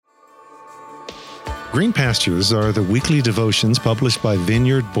Green Pastures are the weekly devotions published by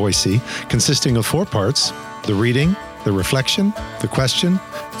Vineyard Boise, consisting of 4 parts: the reading, the reflection, the question,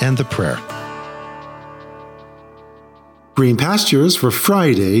 and the prayer. Green Pastures for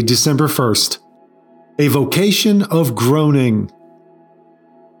Friday, December 1st. A Vocation of Groaning.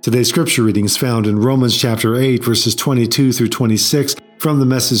 Today's scripture reading is found in Romans chapter 8, verses 22 through 26 from the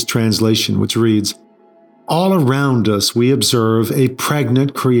Message translation, which reads, "All around us we observe a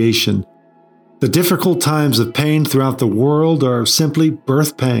pregnant creation. The difficult times of pain throughout the world are simply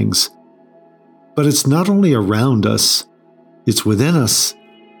birth pangs. But it's not only around us, it's within us.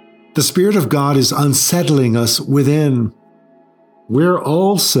 The Spirit of God is unsettling us within. We're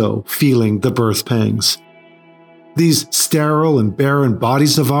also feeling the birth pangs. These sterile and barren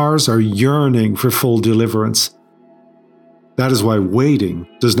bodies of ours are yearning for full deliverance. That is why waiting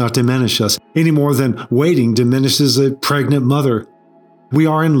does not diminish us, any more than waiting diminishes a pregnant mother. We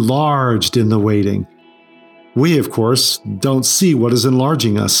are enlarged in the waiting. We, of course, don't see what is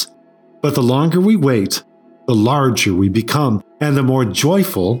enlarging us, but the longer we wait, the larger we become, and the more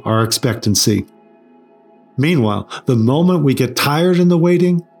joyful our expectancy. Meanwhile, the moment we get tired in the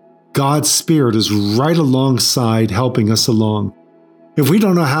waiting, God's Spirit is right alongside helping us along. If we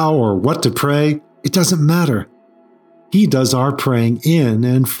don't know how or what to pray, it doesn't matter. He does our praying in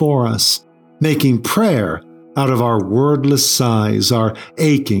and for us, making prayer out of our wordless sighs, our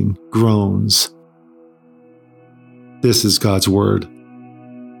aching groans." This is God's Word.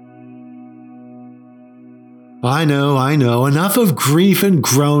 I know. Enough of grief and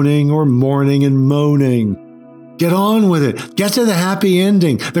groaning or mourning and moaning. Get on with it. Get to the happy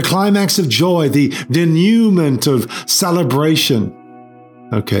ending, the climax of joy, the denouement of celebration.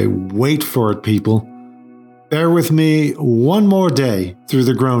 Okay, wait for it, people. Bear with me one more day through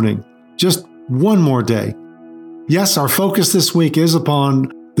the groaning. Just one more day. Yes, our focus this week is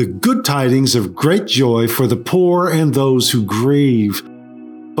upon the good tidings of great joy for the poor and those who grieve.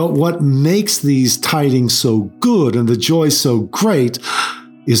 But what makes these tidings so good and the joy so great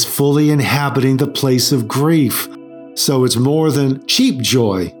is fully inhabiting the place of grief. So it's more than cheap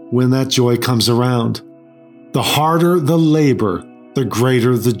joy when that joy comes around. The harder the labor, the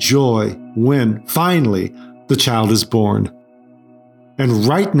greater the joy when, finally, the child is born. And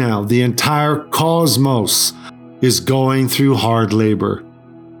right now, the entire cosmos is going through hard labor.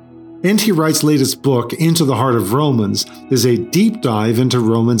 N.T. Wright's latest book, Into the Heart of Romans, is a deep dive into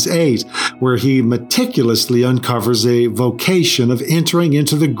Romans 8, where he meticulously uncovers a vocation of entering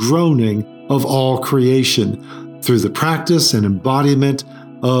into the groaning of all creation through the practice and embodiment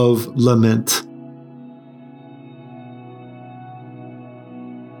of lament.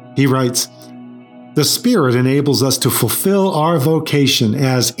 He writes, "The Spirit enables us to fulfill our vocation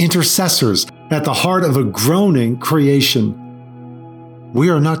as intercessors at the heart of a groaning creation. We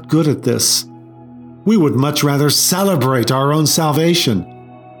are not good at this. We would much rather celebrate our own salvation.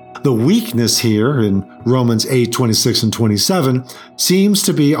 The weakness here in Romans 8, 26 and 27 seems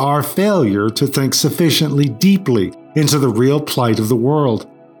to be our failure to think sufficiently deeply into the real plight of the world,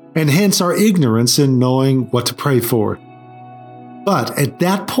 and hence our ignorance in knowing what to pray for. But at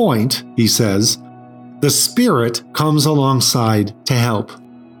that point," he says, "the Spirit comes alongside to help."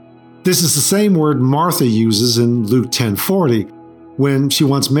 This is the same word Martha uses in Luke 10:40, when she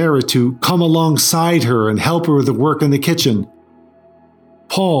wants Mary to come alongside her and help her with the work in the kitchen.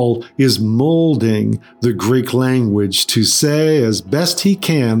 Paul is molding the Greek language to say as best he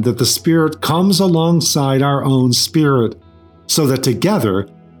can that the Spirit comes alongside our own spirit, so that together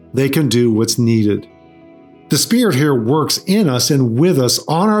they can do what's needed. The Spirit here works in us and with us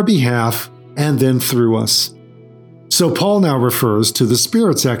on our behalf and then through us. So Paul now refers to the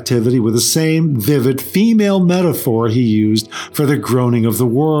Spirit's activity with the same vivid female metaphor he used for the groaning of the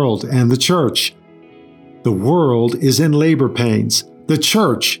world and the church. The world is in labor pains. The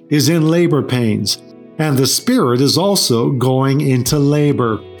church is in labor pains. And the Spirit is also going into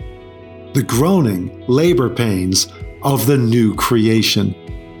labor. The groaning labor pains of the new creation.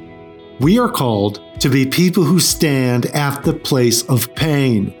 We are called to be people who stand at the place of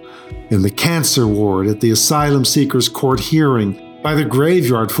pain. In the cancer ward, at the asylum seekers' court hearing, by the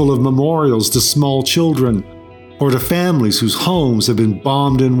graveyard full of memorials to small children, or to families whose homes have been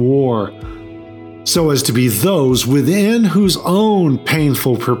bombed in war, so as to be those within whose own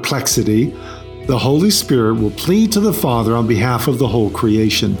painful perplexity the Holy Spirit will plead to the Father on behalf of the whole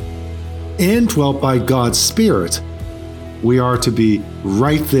creation. Indwelt by God's Spirit, we are to be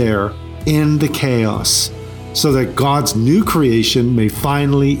right there in the chaos, so that God's new creation may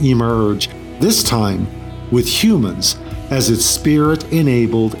finally emerge, this time with humans as its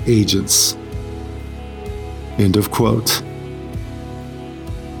Spirit-enabled agents. End of quote.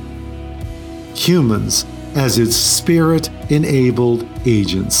 humans as its spirit-enabled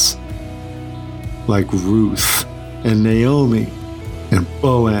agents, like Ruth and Naomi and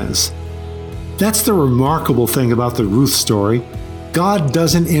Boaz. That's the remarkable thing about the Ruth story. God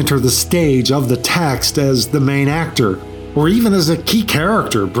doesn't enter the stage of the text as the main actor, or even as a key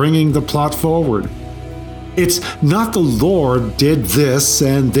character bringing the plot forward. It's not the Lord did this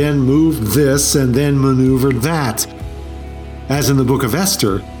and then moved this and then maneuvered that. As in the book of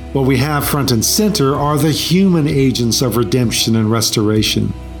Esther, what we have front and center are the human agents of redemption and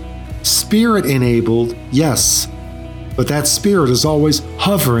restoration. Spirit-enabled, yes, but that spirit is always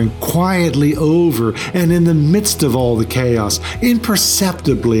hovering quietly over and in the midst of all the chaos,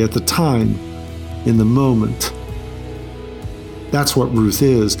 imperceptibly at the time, in the moment. That's what Ruth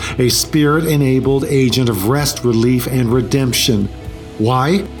is, a spirit-enabled agent of rest, relief, and redemption.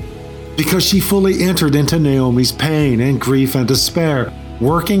 Why? Because she fully entered into Naomi's pain and grief and despair,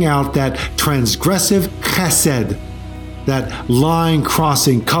 working out that transgressive chesed, that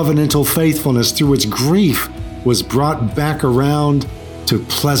line-crossing covenantal faithfulness through which grief was brought back around to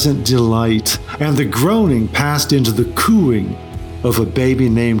pleasant delight, and the groaning passed into the cooing of a baby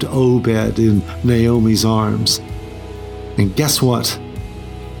named Obed in Naomi's arms. And guess what?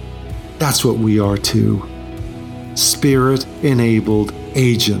 That's what we are too. Spirit-enabled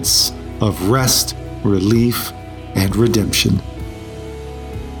agents of rest, relief, and redemption.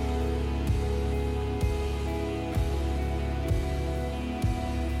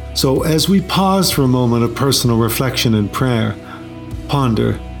 So as we pause for a moment of personal reflection and prayer,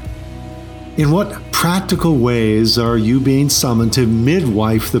 ponder, in what practical ways are you being summoned to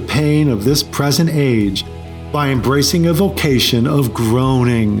midwife the pain of this present age by embracing a vocation of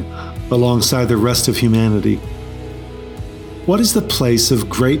groaning alongside the rest of humanity? What is the place of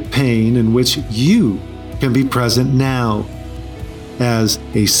great pain in which you can be present now as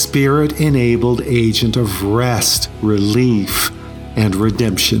a spirit-enabled agent of rest, relief, and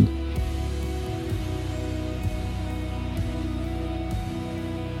redemption?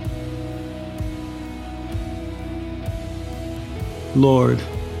 Lord,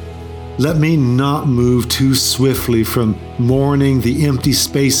 let me not move too swiftly from mourning the empty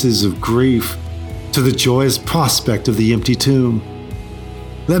spaces of grief to the joyous prospect of the empty tomb.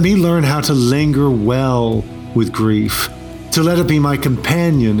 Let me learn how to linger well with grief, to let it be my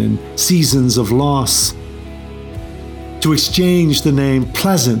companion in seasons of loss, to exchange the name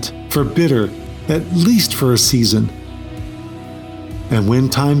pleasant for bitter, at least for a season. And when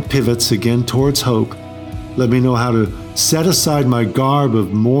time pivots again towards hope, let me know how to set aside my garb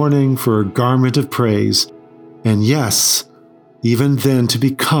of mourning for a garment of praise, and yes, even then to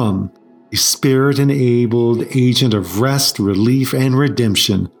become a spirit-enabled agent of rest, relief, and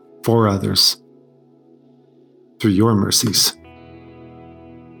redemption for others. Through your mercies.